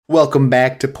Welcome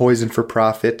back to Poison for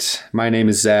Profit. My name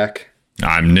is Zach.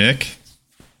 I'm Nick.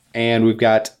 And we've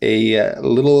got a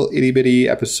little itty bitty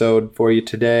episode for you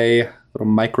today. A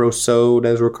little micro-sode,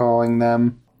 as we're calling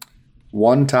them.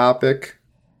 One topic.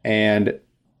 And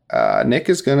Nick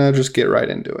is going to just get right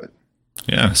into it.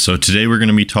 Yeah, so today we're going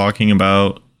to be talking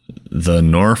about the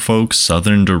Norfolk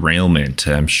Southern derailment.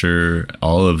 I'm sure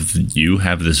all of you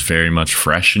have this very much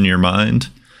fresh in your mind.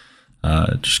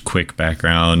 Just quick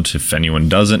background, if anyone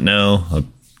doesn't know, a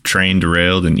train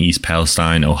derailed in East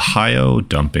Palestine, Ohio,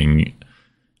 dumping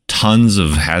tons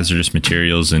of hazardous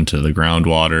materials into the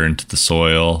groundwater, into the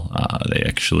soil. They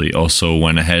actually also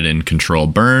went ahead and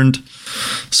burned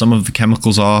some of the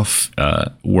chemicals off,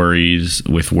 worries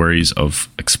of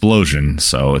explosion.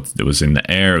 So it was in the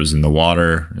air, it was in the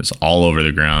water, it was all over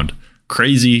the ground.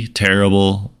 Crazy,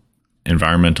 terrible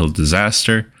environmental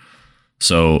disaster.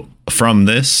 So from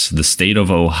this, the state of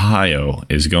Ohio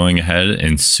is going ahead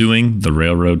and suing the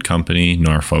railroad company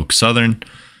Norfolk Southern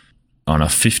on a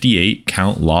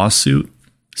 58-count lawsuit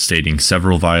stating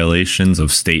several violations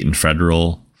of state and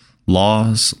federal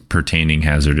laws pertaining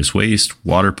hazardous waste,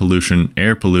 water pollution,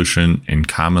 air pollution, and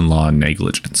common law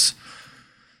negligence.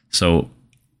 So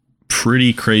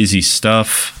pretty crazy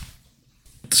stuff.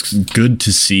 It's good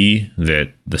to see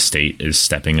that the state is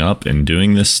stepping up and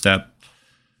doing this step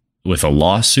with a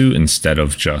lawsuit instead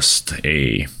of just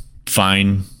a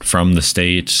fine from the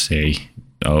state. Say,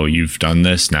 oh, you've done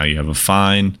this, now you have a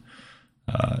fine.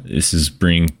 This is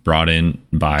being brought in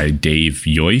by Dave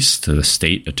Yost, the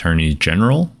state attorney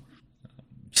general.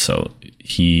 So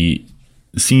he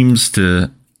seems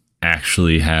to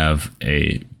actually have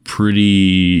a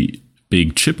pretty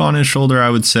big chip on his shoulder, I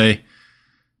would say.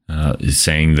 Is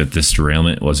saying that this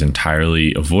derailment was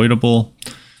entirely avoidable,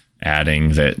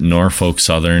 adding that Norfolk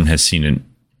Southern has seen an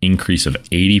increase of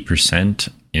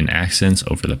 80% in accidents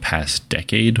over the past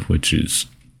decade, which is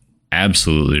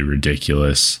absolutely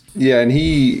ridiculous. Yeah, and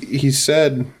he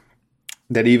said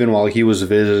that even while he was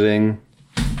visiting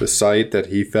the site that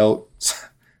he felt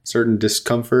certain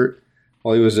discomfort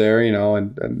while he was there,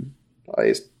 and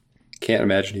I can't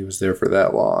imagine he was there for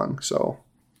that long. So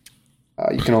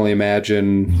you can only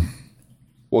imagine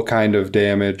what kind of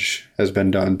damage has been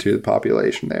done to the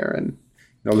population there and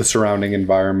the surrounding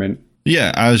environment.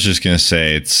 Yeah, I was just going to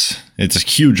say it's a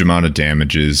huge amount of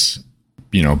damages.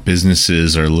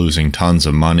 Businesses are losing tons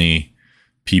of money.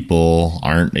 People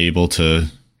aren't able to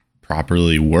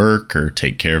properly work or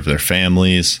take care of their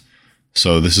families.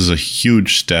 So this is a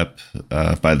huge step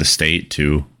by the state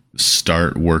to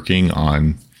start working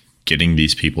on getting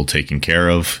these people taken care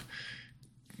of,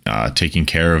 taking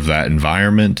care of that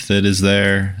environment that is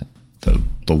there,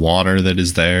 the water that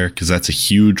is there, because that's a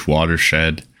huge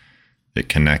watershed that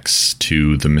connects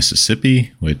to the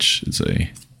Mississippi, which is a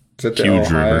Is that the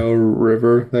Ohio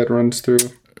river that runs through?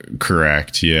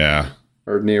 Correct, yeah.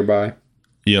 Or nearby?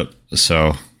 Yep.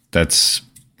 So that's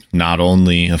not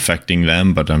only affecting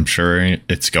them, but I'm sure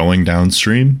it's going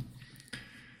downstream.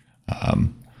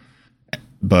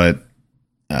 But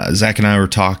Zach and I were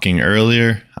talking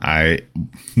earlier. I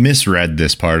misread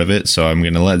this part of it, so I'm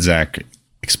going to let Zach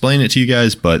explain it to you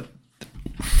guys. But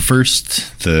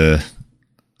first,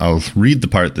 I'll read the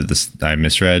part that I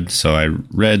misread. So I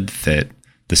read that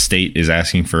the state is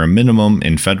asking for a minimum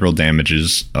in federal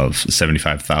damages of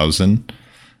 $75,000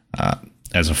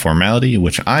 as a formality,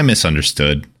 which I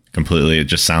misunderstood completely. It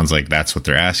just sounds like that's what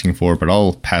they're asking for, but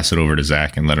I'll pass it over to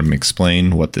Zach and let him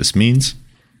explain what this means.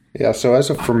 Yeah, so as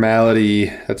a formality,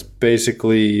 that's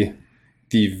basically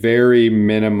the very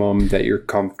minimum that you're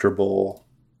comfortable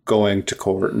going to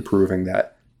court and proving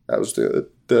that was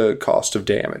the cost of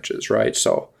damages, right?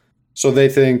 So they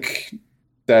think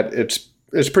that it's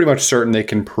pretty much certain they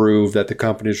can prove that the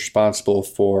company is responsible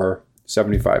for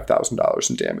 $75,000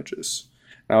 in damages.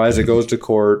 Now, as it goes to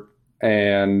court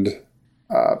and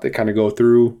they kind of go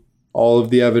through all of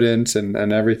the evidence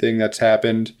and everything that's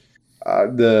happened,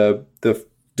 the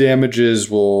damages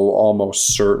will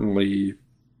almost certainly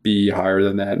be higher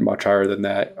than that, much higher than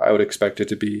that. I would expect it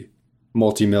to be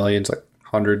multi-millions, like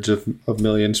hundreds of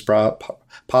millions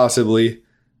possibly.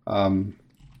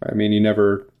 You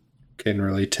never can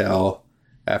really tell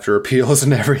after appeals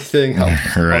and everything how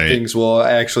things will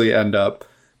actually end up.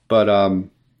 But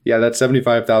that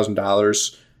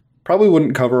 $75,000 probably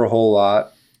wouldn't cover a whole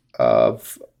lot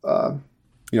of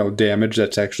damage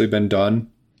that's actually been done.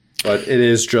 But it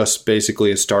is just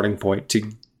basically a starting point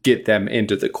to get them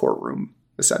into the courtroom,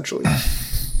 essentially.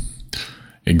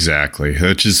 Exactly,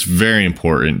 which is very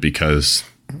important because,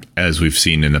 as we've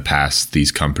seen in the past,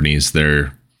 these companies,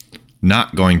 they're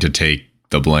not going to take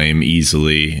the blame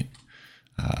easily.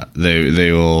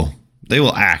 They will they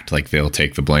will act like they'll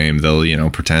take the blame. They'll,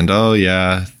 pretend, oh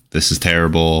yeah, this is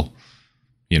terrible.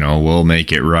 We'll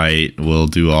make it right. We'll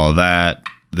do all that,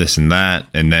 this and that.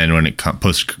 And then when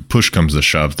push comes to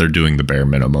shove, they're doing the bare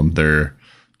minimum. They're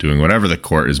doing whatever the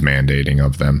court is mandating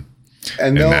of them.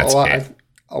 And that's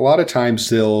a lot of times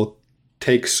they'll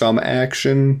take some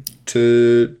action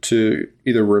to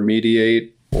either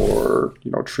remediate or,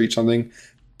 treat something.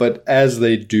 But as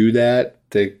they do that,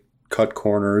 they cut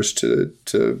corners to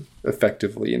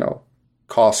effectively,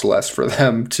 cost less for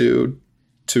them to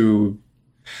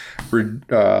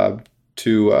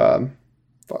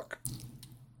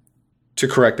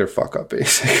correct their fuck up,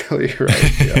 basically,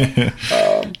 right?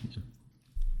 Yeah.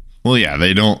 Well, yeah,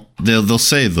 they'll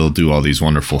say they'll do all these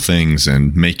wonderful things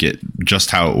and make it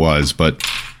just how it was, but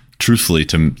truthfully,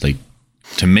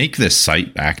 to make this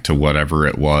site back to whatever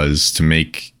it was, to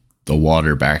make the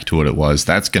water back to what it was,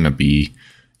 that's going to be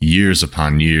years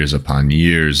upon years upon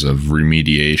years of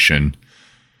remediation.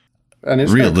 And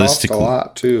it's going to cost a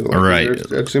lot too. Right.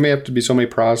 It's going to have to be so many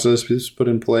processes put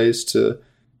in place to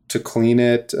clean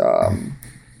it, to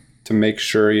make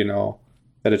sure,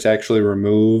 that it's actually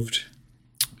removed.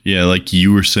 Yeah, like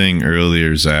you were saying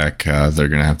earlier, Zach, they're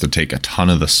going to have to take a ton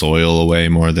of the soil away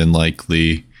more than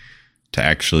likely to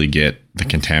actually get the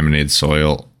contaminated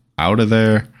soil out of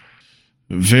there.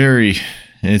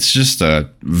 It's just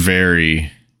a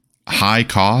very high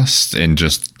cost and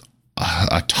just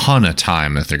a ton of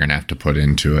time that they're going to have to put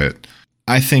into it.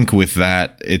 I think with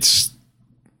that, it's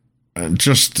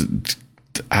just,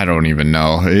 I don't even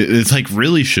know. It's like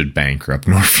really should bankrupt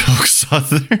Norfolk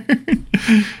Southern.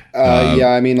 Yeah,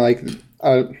 I mean, like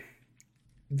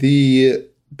the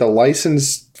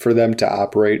license for them to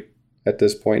operate at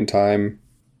this point in time,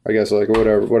 I guess, like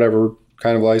whatever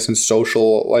kind of license,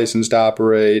 social license to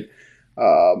operate,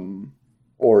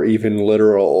 or even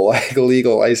literal, like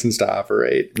legal license to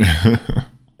operate,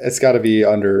 it's got to be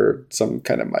under some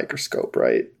kind of microscope,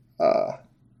 right?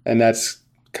 And that's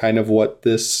kind of what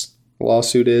this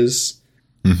lawsuit is.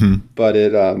 Mm-hmm. But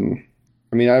it,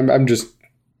 I mean,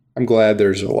 I'm glad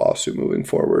there's a lawsuit moving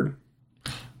forward.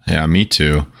 Yeah, me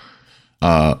too.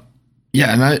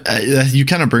 Yeah, and I you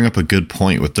kind of bring up a good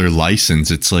point with their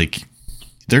license. It's like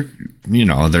they're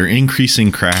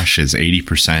increasing crashes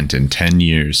 80% in 10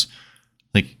 years.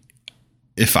 Like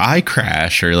if I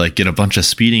crash or like get a bunch of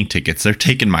speeding tickets, they're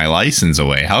taking my license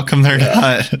away. How come they're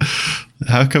not?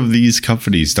 How come these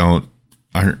companies aren't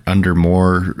under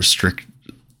more stricter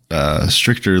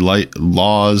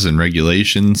laws and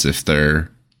regulations if they're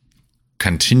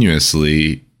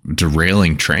continuously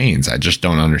derailing trains? I just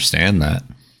don't understand that.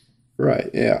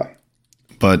 Right. Yeah.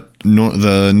 But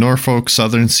the Norfolk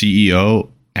Southern CEO,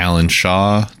 Alan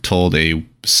Shaw, told a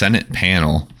Senate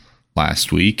panel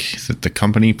last week that the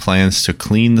company plans to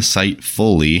clean the site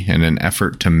fully in an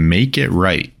effort to make it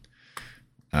right,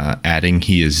 adding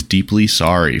he is deeply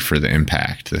sorry for the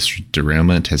impact this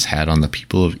derailment has had on the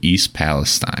people of East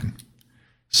Palestine.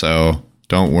 So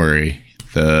don't worry.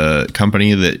 The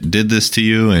company that did this to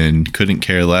you and couldn't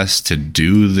care less to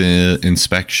do the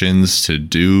inspections, to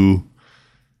do,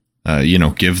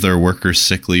 give their workers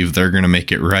sick leave, they're going to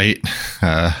make it right.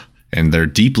 And they're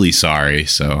deeply sorry.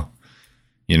 So,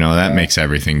 that makes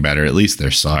everything better. At least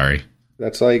they're sorry.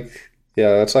 That's like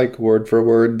word for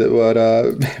word that what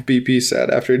BP said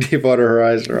after Deepwater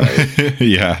Horizon, right?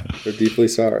 Yeah. They're deeply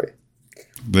sorry.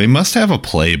 They must have a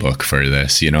playbook for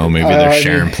this, maybe they're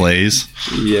sharing plays.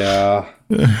 Yeah.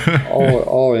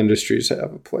 all industries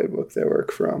have a playbook they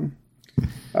work from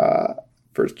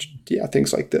for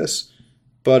things like this.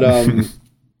 But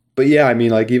but yeah, I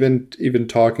mean, like even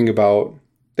talking about,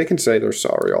 they can say they're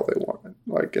sorry all they want,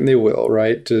 like, and they will,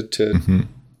 right? To Mm-hmm.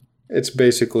 It's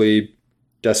basically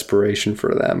desperation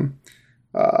for them.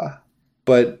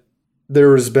 But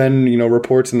there's been,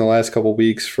 reports in the last couple of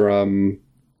weeks from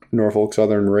Norfolk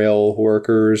Southern rail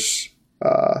workers,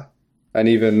 and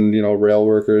even, rail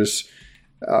workers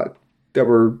that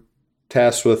were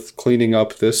tasked with cleaning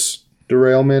up this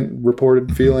derailment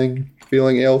reported feeling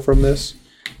ill from this.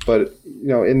 But,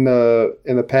 in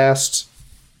the past,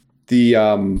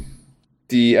 the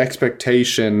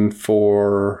expectation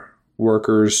for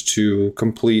workers to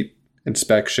complete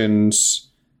inspections,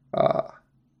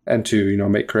 and to,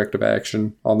 make corrective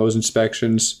action on those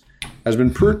inspections has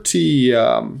been pretty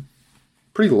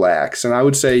lax. And I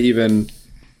would say even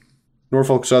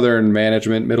Norfolk Southern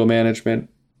management, middle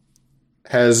management,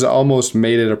 has almost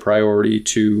made it a priority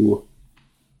to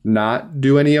not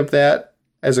do any of that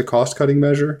as a cost-cutting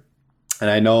measure. And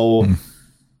I know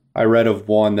I read of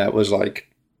one that was like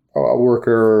a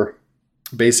worker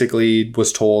basically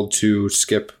was told to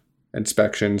skip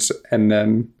inspections, and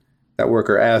then that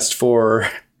worker asked for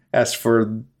ask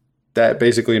for that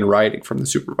basically in writing from the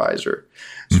supervisor.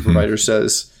 Supervisor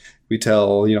says, we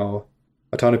tell,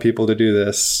 a ton of people to do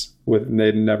this, and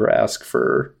they never ask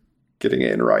for getting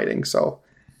it in writing. So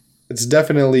it's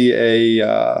definitely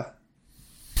a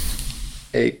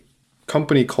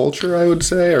company culture, I would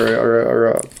say,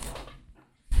 or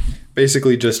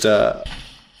basically just I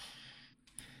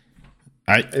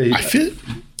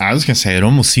was gonna say it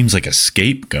almost seems like a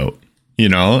scapegoat.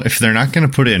 If they're not gonna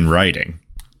put it in writing,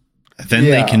 then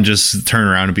they can just turn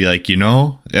around and be like,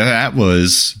 that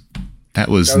was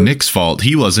Nick's fault.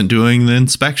 He wasn't doing the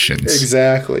inspections.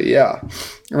 Exactly. Yeah,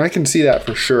 and I can see that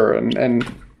for sure. And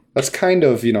that's kind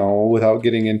of without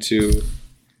getting into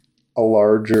a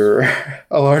larger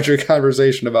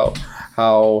conversation about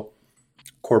how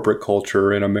corporate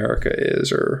culture in America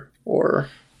is, or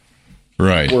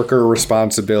right, worker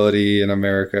responsibility in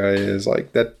America is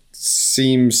like that.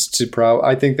 Seems to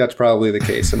I think that's probably the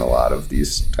case in a lot of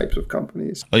these types of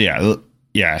companies. Oh yeah,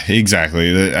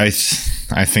 exactly. I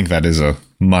think that is a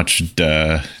much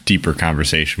deeper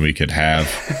conversation we could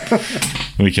have.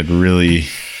 We could really,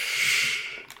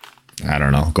 I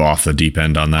don't know, go off the deep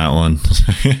end on that one.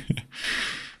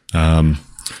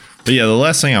 But yeah, the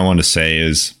last thing I want to say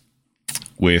is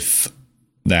with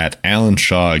that Alan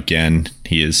Shaw again,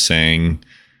 he is saying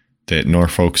that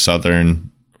Norfolk Southern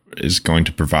is going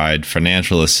to provide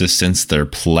financial assistance. They're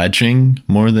pledging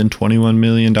more than $21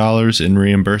 million in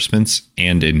reimbursements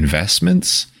and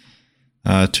investments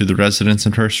to the residents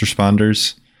and first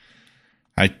responders.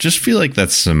 I just feel like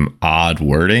that's some odd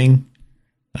wording.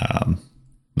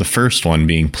 The first one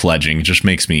being pledging just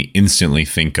makes me instantly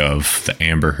think of the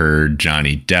Amber Heard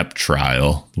Johnny Depp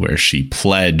trial where she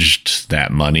pledged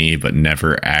that money but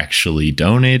never actually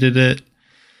donated it.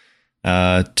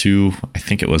 To, I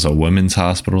think it was a women's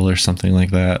hospital or something like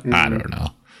that. I don't know.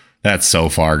 That's so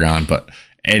far gone. But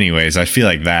anyways, I feel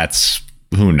like that's,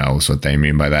 who knows what they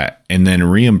mean by that. And then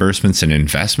reimbursements and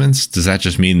investments. Does that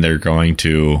just mean they're going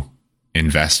to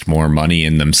invest more money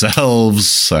in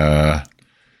themselves?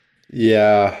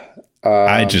 Yeah.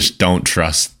 I just don't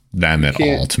trust them at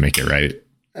all to make it right.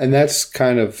 And that's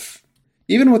kind of,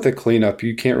 even with the cleanup,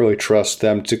 you can't really trust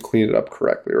them to clean it up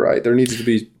correctly, right? There needs to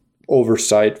be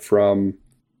oversight from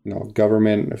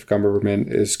government, if government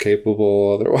is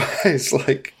capable, otherwise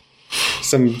like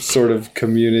some sort of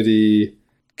community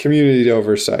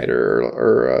oversight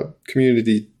or a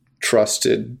community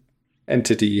trusted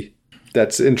entity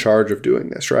that's in charge of doing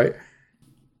this, right?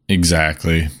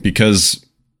 Exactly, because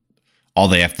all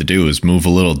they have to do is move a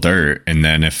little dirt, and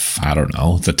then if, I don't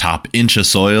know, the top inch of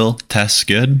soil tests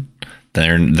good,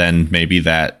 then maybe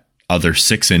that other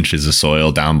 6 inches of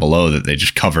soil down below that they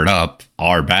just covered up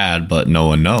are bad, but no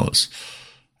one knows.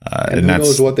 And who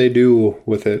knows what they do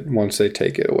with it once they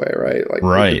take it away, right? Like,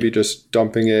 right. They could be just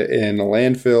dumping it in a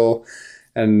landfill,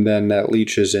 and then that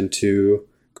leaches into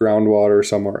groundwater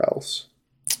somewhere else.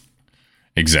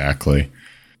 Exactly.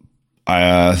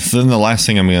 Then the last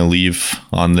thing I'm going to leave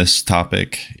on this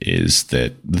topic is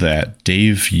that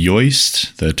Dave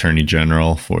Yost, the Attorney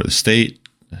General for the state,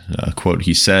 quote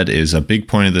he said, is a big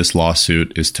point of this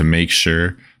lawsuit is to make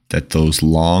sure that those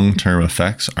long-term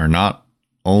effects are not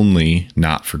only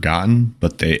not forgotten,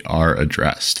 but they are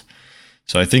addressed.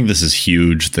 So I think this is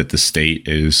huge that the state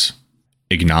is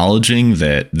acknowledging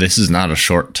that this is not a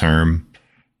short-term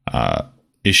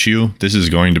issue. This is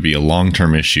going to be a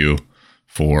long-term issue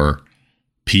for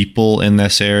people in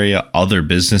this area, other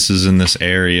businesses in this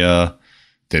area,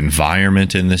 the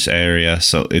environment in this area.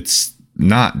 So it's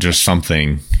not just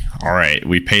something, all right,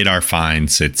 we paid our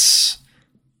fines, it's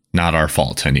not our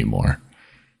fault anymore.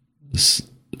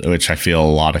 Which I feel a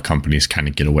lot of companies kind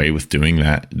of get away with doing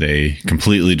that. They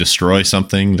completely destroy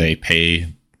something, they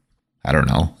pay, I don't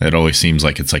know, it always seems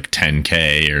like it's like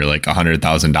 $10,000 or like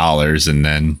 $100,000, and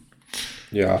then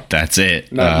that's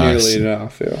it. Not nearly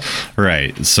enough. Yeah.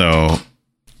 Right. So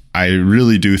I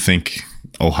really do think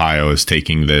Ohio is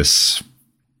taking this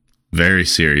very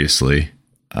seriously.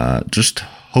 Just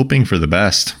hoping for the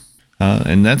best.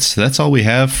 And that's all we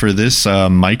have for this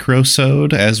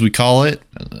microsode, as we call it.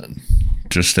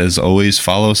 Just as always,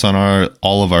 follow us on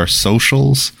all of our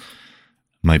socials.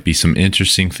 Might be some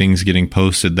interesting things getting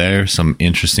posted there. Some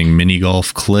interesting mini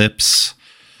golf clips.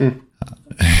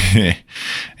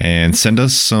 And send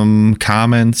us some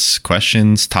comments,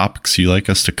 questions, topics you'd like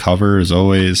us to cover, as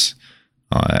always.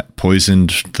 At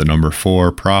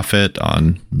Poisoned4 Profit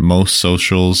on most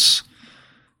socials.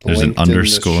 There's Linked an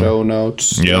underscore. In the show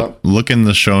notes. Yep. Look in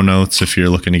the show notes if you're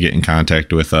looking to get in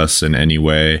contact with us in any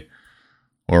way.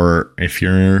 Or if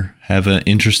you have an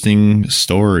interesting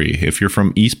story. If you're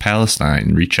from East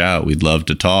Palestine, reach out. We'd love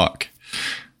to talk.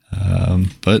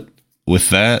 But with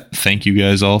that, thank you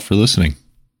guys all for listening.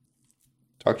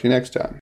 Talk to you next time.